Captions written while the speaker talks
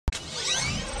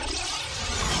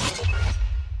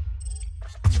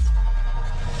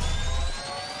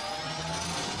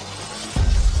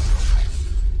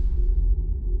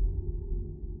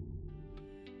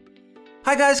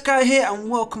Hi guys, Kai here and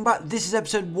welcome back. This is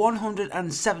episode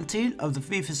 117 of the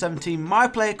FIFA 17 My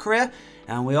Player career,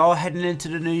 and we are heading into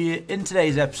the new year in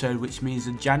today's episode, which means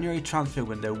the January transfer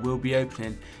window will be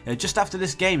opening just after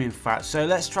this game in fact. So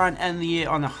let's try and end the year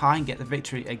on a high and get the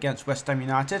victory against West Ham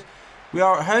United. We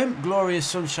are at home, glorious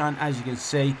sunshine as you can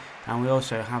see, and we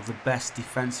also have the best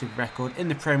defensive record in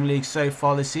the Premier League so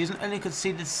far this season. Only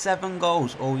conceded 7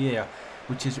 goals all year,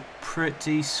 which is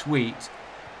pretty sweet.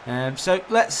 So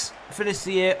let's finish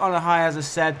the year on a high, as I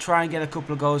said, try and get a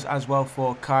couple of goals as well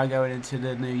for Kai going into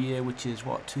the new year, which is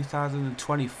what,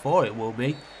 2024 it will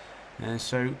be.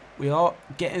 So we are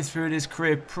getting through this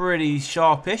career pretty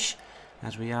sharpish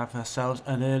as we have ourselves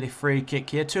an early free kick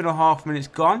here. 2.5 minutes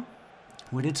gone.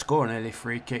 We did score an early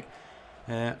free kick,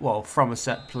 well, from a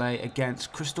set play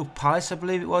against Crystal Palace, I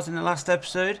believe it was, in the last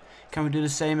episode. Can we do the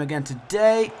same again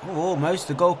today? Oh, almost.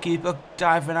 The goalkeeper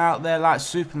diving out there like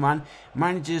Superman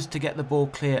manages to get the ball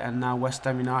clear, and now West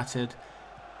Ham United,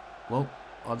 well,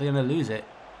 are they going to lose it?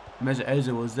 Mesut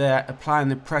Ozil was there applying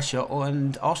the pressure,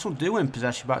 and Arsenal do win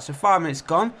possession back. So 5 minutes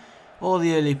gone. All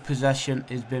the early possession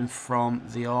has been from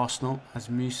the Arsenal, as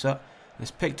Musa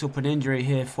has picked up an injury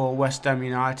here for West Ham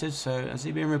United. So has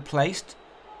he been replaced?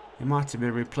 He might have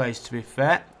been replaced, to be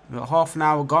fair. We've got half an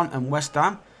hour gone, and West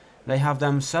Ham, they have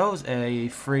themselves a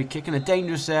free kick in a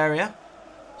dangerous area.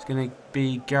 It's going to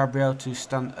be Gabriel to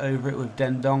stand over it with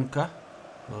Dendoncker.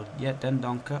 Well, yeah,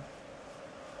 Dendoncker.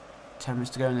 10 minutes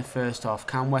to go in the first half.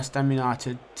 Can West Ham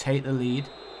United take the lead?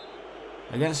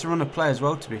 Against the run of play as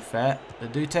well, to be fair. They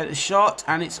do take the shot,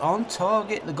 and it's on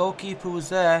target. The goalkeeper was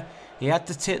there. He had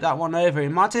to tip that one over. He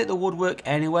might hit the woodwork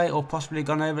anyway, or possibly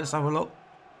gone over. Let's have a look.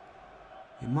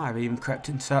 He might have even crept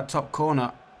into that top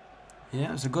corner. Yeah,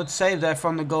 it was a good save there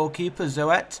from the goalkeeper,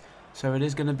 Zoet. So it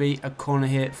is going to be a corner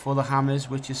here for the Hammers,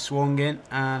 which is swung in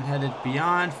and headed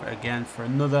behind for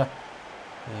another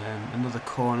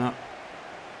corner.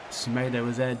 Semedo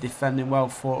was there defending well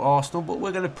for Arsenal, but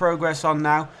we're going to progress on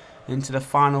now into the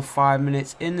final 5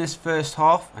 minutes in this first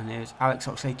half. And here's Alex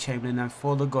Oxlade-Chamberlain then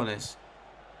for the Gunners.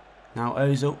 Now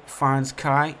Ozil finds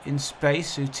Kai in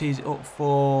space, who tees it up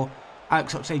for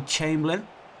Alex Oxlade-Chamberlain.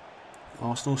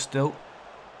 Arsenal still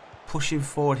pushing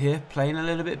forward here, playing a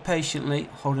little bit patiently,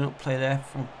 holding up play there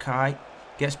from Kai.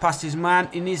 Gets past his man,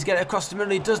 he needs to get it across the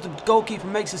middle, he does, the goalkeeper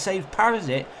makes a save, parries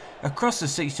it across the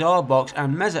 6-yard box,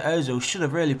 and Mesut Ozil should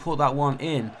have really put that one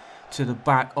in to the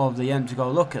back of the empty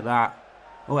goal. Look at that.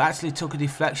 Oh, it actually took a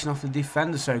deflection off the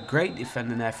defender, so great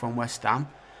defending there from West Ham.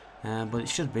 But it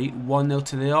should be 1-0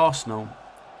 to the Arsenal.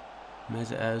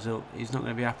 Mesut Ozil, he's not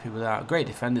going to be happy with that. Great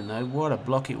defending though, what a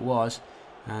block it was.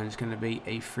 And it's going to be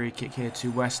a free kick here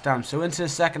to West Ham. So into the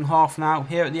second half now,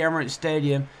 here at the Emirates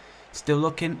Stadium. Still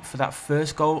looking for that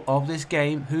first goal of this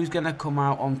game. Who's going to come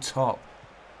out on top?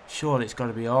 Surely it's got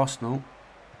to be Arsenal.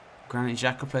 Granit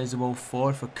Xhaka plays the ball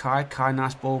forward for Kai. Kai,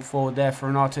 nice ball forward there for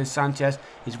Renato Sanchez.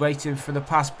 He's waiting for the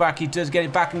pass back. He does get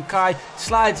it back, and Kai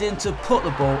slides in to put the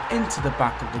ball into the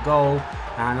back of the goal.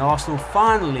 And Arsenal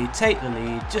finally take the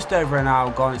lead. Just over an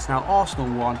hour gone. It's now Arsenal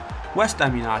 1, West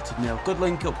Ham United 0. Good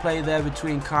link-up play there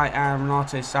between Kai and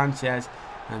Renato Sanchez.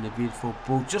 And a beautiful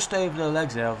ball just over the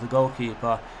legs there of the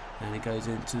goalkeeper. And it goes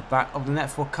into the back of the net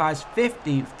for Kai's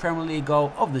 15th Premier League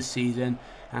goal of the season.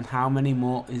 And how many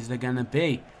more is there going to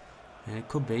be? And it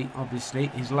could be, obviously,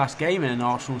 his last game in an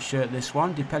Arsenal shirt, this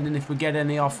one, depending if we get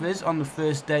any offers on the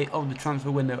first day of the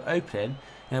transfer window opening,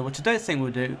 which I don't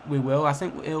think we will. I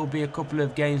think it will be a couple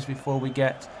of games before we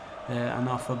get an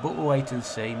offer, but we'll wait and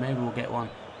see. Maybe we'll get one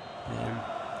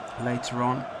later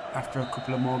on after a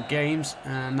couple of more games,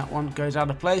 and that one goes out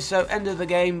of play. So, end of the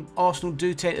game, Arsenal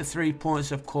do take the 3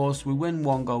 points, of course. We win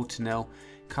 1-0.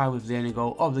 Kai with the only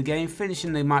goal of the game,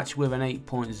 finishing the match with an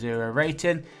 8.0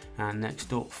 rating. And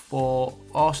next up for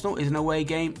Arsenal is an away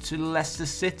game to Leicester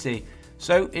City.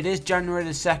 So it is January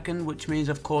the 2nd, which means,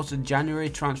 of course, the January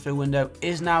transfer window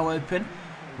is now open.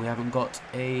 We haven't got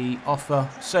an offer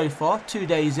so far, 2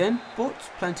 days in, but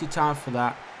plenty of time for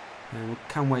that. And we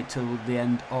can wait till the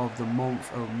end of the month,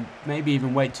 or maybe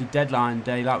even wait to deadline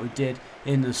day like we did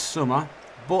in the summer.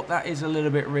 But that is a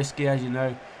little bit risky, as you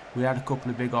know. We had a couple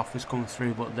of big offers come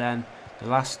through, but then the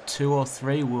last 2 or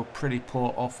 3 were pretty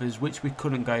poor offers, which we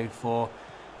couldn't go for.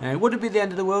 It wouldn't be the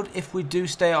end of the world if we do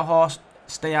stay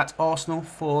at Arsenal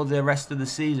for the rest of the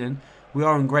season. We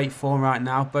are in great form right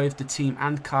now. Both the team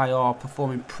and Kai are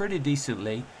performing pretty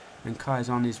decently. And Kai is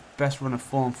on his best run of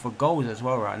form for goals as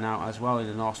well right now, as well in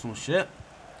an Arsenal shirt.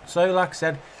 So, like I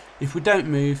said, if we don't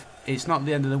move, it's not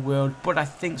the end of the world. But I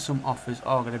think some offers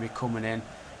are going to be coming in.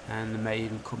 And they may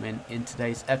even come in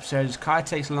today's episode. As Kai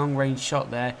takes a long range shot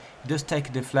there, he does take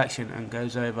a deflection and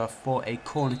goes over for a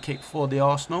corner kick for the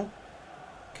Arsenal.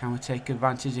 Can we take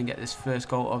advantage and get this first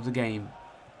goal of the game?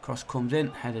 Cross comes in,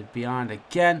 headed behind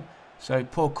again. So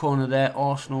poor corner there.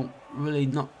 Arsenal really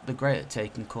not the great at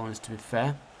taking corners, to be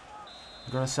fair.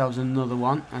 We've got ourselves another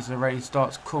one as the rain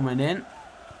starts coming in.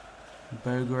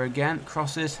 Boga again,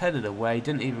 crosses, headed away,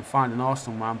 didn't even find an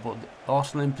Arsenal man, but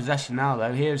Arsenal in possession now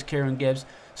though. Here's Kieran Gibbs,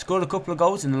 scored a couple of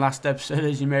goals in the last episode,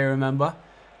 as you may remember.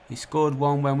 He scored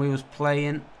one when we was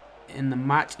playing in the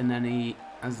match, and then he,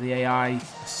 as the AI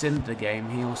sinned the game,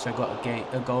 he also got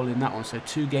a goal in that one. So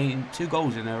two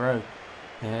goals in a row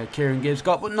Kieran Gibbs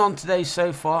got, but none today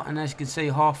so far. And as you can see,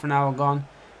 half an hour gone,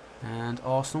 and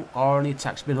Arsenal are on the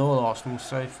attack. It's been all Arsenal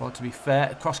so far, to be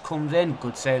fair. A cross comes in,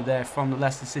 good save there from the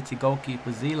Leicester City goalkeeper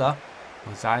Zila,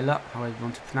 or Zyla, however you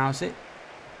want to pronounce it.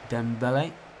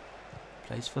 Dembele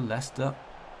plays for Leicester.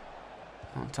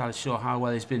 Not entirely sure how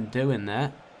well he's been doing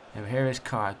there. Here is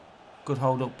Kai, good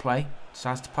hold up play.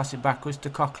 Decides to pass it backwards to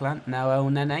Coquelin. Now El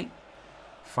Nene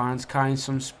finds Kai in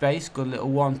some space. Good little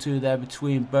 1-2 there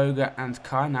between Boga and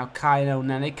Kai. Now Kai and El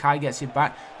Nene. Kai gets it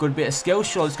back. Good bit of skill.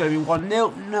 Sure, it's going to be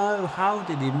 1-0. No, how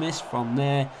did he miss from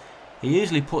there? He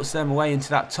usually puts them away into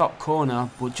that top corner,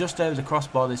 but just over the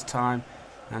crossbar this time.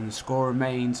 And the score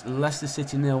remains Leicester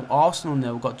City 0, Arsenal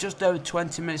 0. We've got just over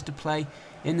 20 minutes to play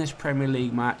in this Premier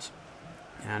League match.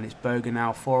 And it's Boga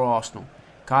now for Arsenal.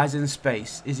 Kai's in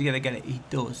space. Is he going to get it? He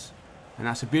does. And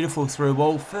that's a beautiful through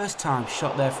ball. First time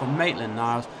shot there from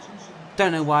Maitland-Niles.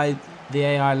 Don't know why the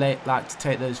AI like to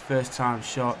take those first time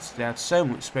shots. They had so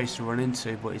much space to run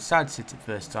into, but he decided to hit it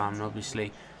first time. And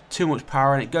obviously too much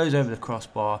power, and it goes over the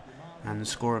crossbar. And the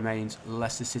score remains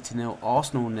Leicester City 0,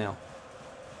 Arsenal 0.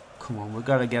 Come on, we've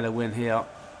got to get a win here.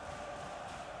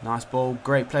 Nice ball.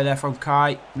 Great play there from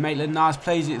Kai. Maitland-Niles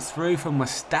plays it through for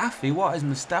Mustafi. What is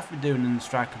Mustafi doing in the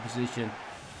striker position?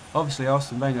 Obviously,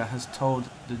 Arsene Wenger has told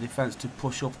the defence to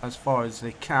push up as far as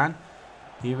they can.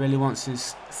 He really wants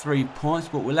his 3 points,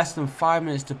 but with less than 5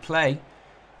 minutes to play,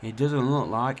 it doesn't look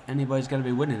like anybody's going to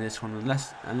be winning this one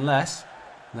unless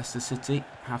Leicester City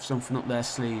have something up their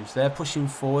sleeves. They're pushing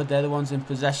forward. They're the ones in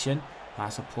possession.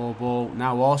 That's a poor ball.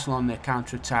 Now Arsenal on their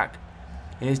counter-attack.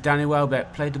 Here's Danny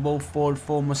Welbeck. Played the ball forward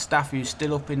for Mustafi, who's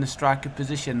still up in the striker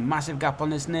position. Massive gap on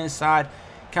this near side.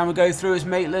 Can we go through as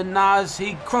Maitland-Niles?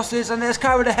 He crosses, and there's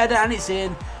Kai with a header, and it's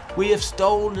in. We have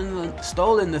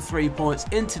stolen the 3 points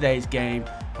in today's game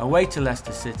away to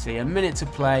Leicester City. A minute to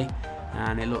play,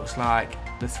 and it looks like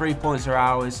the 3 points are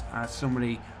ours. As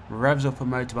somebody revs up a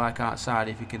motorbike outside,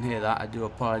 if you can hear that, I do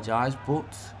apologise,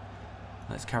 but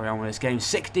let's carry on with this game.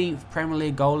 16th Premier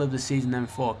League goal of the season then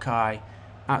for Kai.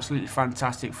 Absolutely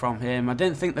fantastic from him. I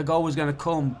didn't think the goal was going to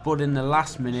come, but in the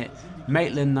last minute,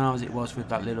 Maitland-Niles it was with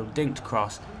that little dinked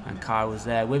cross, and Kai was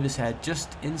there with his head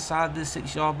just inside the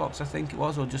 6-yard box, I think it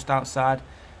was, or just outside,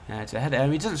 to head it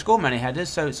home. He doesn't score many headers,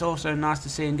 so it's also nice to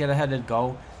see him get a headed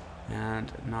goal,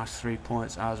 and nice 3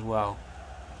 points as well.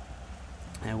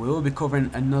 And we will be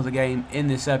covering another game in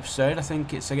this episode. I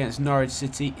think it's against Norwich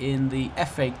City in the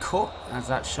FA Cup, as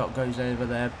that shot goes over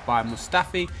there by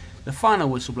Mustafi. The final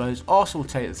whistle blows. Arsenal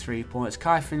take the 3 points.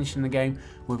 Kai finishing the game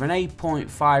with an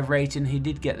 8.5 rating. He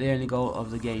did get the only goal of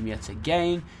the game yet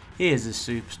again. He is the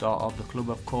superstar of the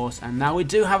club, of course. And now we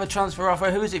do have a transfer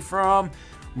offer. Who is it from?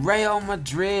 Real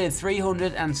Madrid.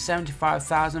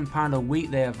 £375,000 a week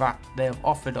they have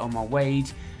offered on my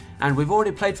wage. And we've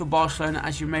already played for Barcelona,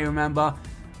 as you may remember.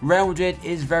 Real Madrid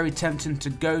is very tempting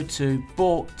to go to,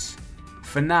 but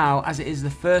for now, as it is the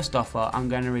first offer, I'm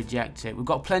going to reject it. We've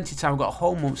got plenty of time. We've got a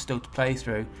whole month still to play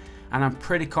through, and I'm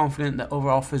pretty confident that other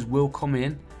offers will come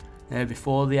in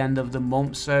before the end of the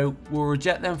month. So we'll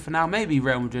reject them for now. Maybe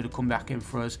Real Madrid will come back in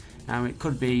for us, and it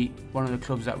could be one of the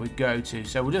clubs that we go to.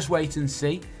 So we'll just wait and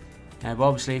see. But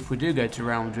obviously, if we do go to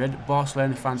Real Madrid,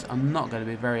 Barcelona fans are not going to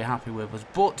be very happy with us.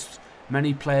 But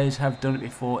many players have done it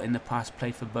before in the past,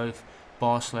 played for both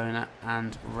Barcelona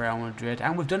and Real Madrid,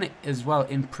 and we've done it as well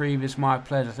in previous My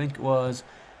Players. I think it was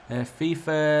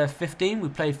FIFA 15. We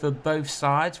played for both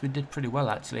sides. We did pretty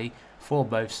well actually for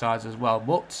both sides as well,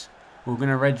 but we're going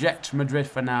to reject Madrid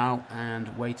for now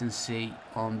and wait and see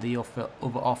on the other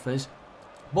offers.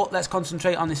 But let's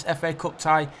concentrate on this FA Cup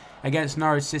tie against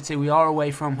Norwich City. We are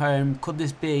away from home. Could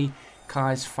this be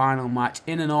Kai's final match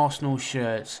in an Arsenal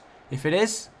shirt? If it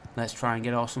is, let's try and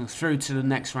get Arsenal through to the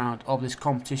next round of this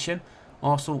competition.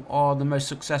 Arsenal are the most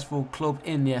successful club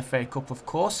in the FA Cup, of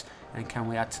course. And can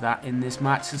we add to that in this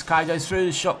match? As Kai goes through,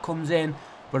 the shot comes in.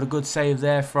 But a good save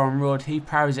there from Rudd. He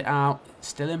parries it out.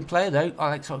 Still in play, though.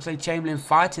 Alex Oxlade-Chamberlain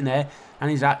fighting there.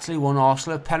 And he's actually won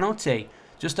Arsenal a penalty.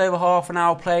 Just over half an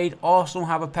hour played. Arsenal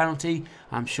have a penalty.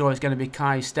 I'm sure it's going to be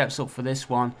Kai who steps up for this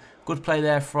one. Good play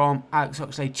there from Alex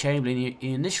Oxlade-Chamberlain.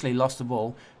 He initially lost the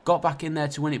ball, got back in there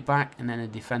to win it back, and then a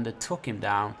defender took him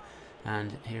down.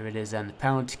 And here it is then, the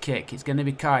penalty kick. It's going to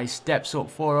be Kai. He steps up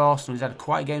for Arsenal. He's had a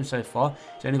quiet game so far.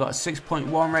 He's only got a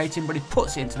 6.1 rating, but he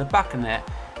puts it into the back of net.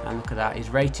 And look at that, his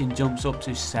rating jumps up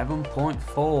to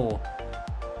 7.4.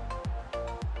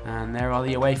 And there are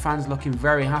the away fans looking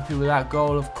very happy with that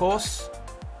goal, of course.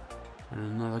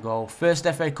 And another goal. First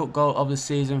FA Cup goal of the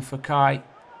season for Kai.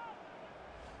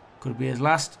 Could be his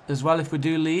last as well if we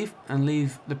do leave and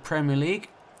leave the Premier League.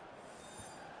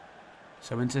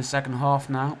 So into the second half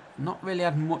now. Not really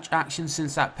had much action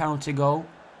since that penalty goal.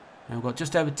 And we've got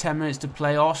just over 10 minutes to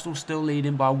play. Arsenal still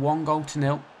leading by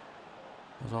 1-0.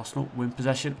 As Arsenal win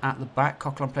possession at the back.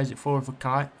 Coquelin plays it forward for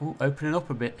Kai. Ooh, opening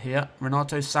up a bit here.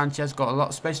 Renato Sanchez got a lot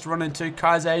of space to run into.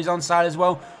 Kai's there, he's onside as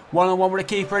well. One-on-one with the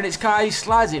keeper, and it's Kai. He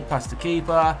slides it past the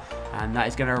keeper. And that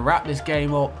is going to wrap this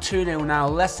game up. 2-0 now,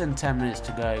 less than 10 minutes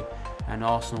to go. And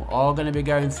Arsenal are going to be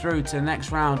going through to the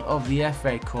next round of the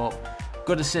FA Cup.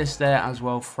 Good assist there as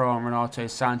well from Renato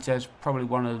Sanchez. Probably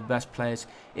one of the best players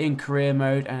in career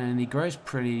mode. And he grows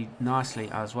pretty nicely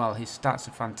as well. His stats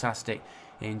are fantastic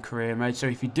in career mode. So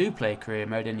if you do play career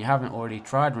mode and you haven't already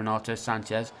tried Renato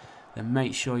Sanchez, then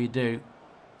make sure you do,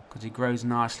 because he grows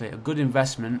nicely. A good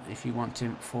investment if you want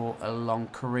him for a long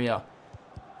career.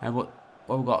 And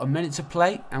we've got a minute to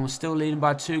play and we're still leading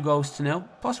by 2-0.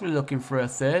 Possibly looking for a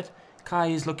third. Kai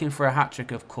is looking for a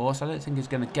hat-trick, of course. I don't think he's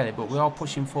going to get it, but we are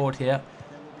pushing forward here.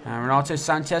 And Renato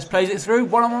Sanchez plays it through.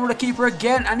 One-on-one with the keeper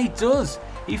again, and he does.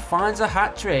 He finds a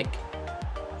hat-trick.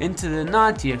 Into the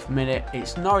 90th minute,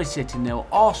 it's Norwich City 0,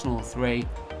 Arsenal 3.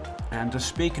 And just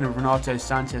speaking of Renato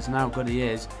Sanchez and how good he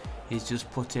is, he's just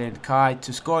put in Kai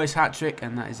to score his hat-trick,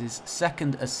 and that is his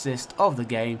second assist of the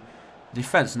game.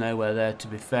 Defence nowhere there, to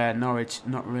be fair. Norwich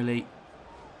not really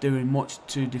doing much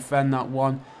to defend that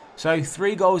one. So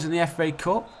 3 goals in the FA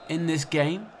Cup in this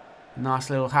game. Nice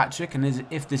little hat-trick, and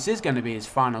if this is going to be his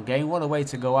final game, what a way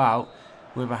to go out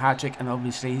with a hat-trick. And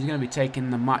obviously he's going to be taking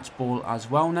the match ball as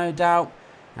well, no doubt.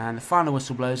 And the final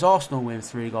whistle blows. Arsenal win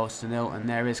 3-0, and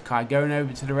there is Kai going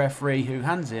over to the referee, who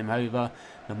hands him over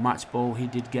the match ball. He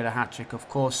did get a hat-trick, of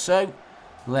course. So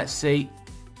let's see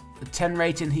the 10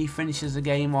 rating he finishes the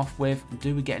game off with.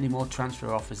 Do we get any more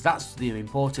transfer offers? That's the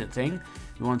important thing.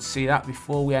 We want to see that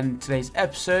before we end today's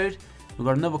episode. We've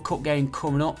got another cup game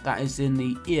coming up. That is in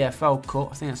the EFL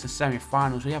Cup. I think that's the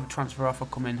semi-finals. We have a transfer offer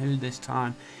coming. Who this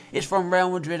time? It's from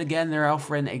Real Madrid again. They're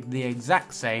offering the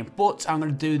exact same, but I'm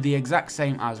going to do the exact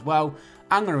same as well.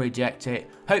 I'm going to reject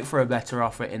it. Hope for a better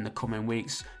offer in the coming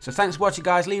weeks. So thanks for watching,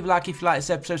 guys. Leave a like if you like this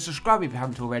episode. Subscribe if you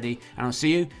haven't already. And I'll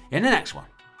see you in the next one.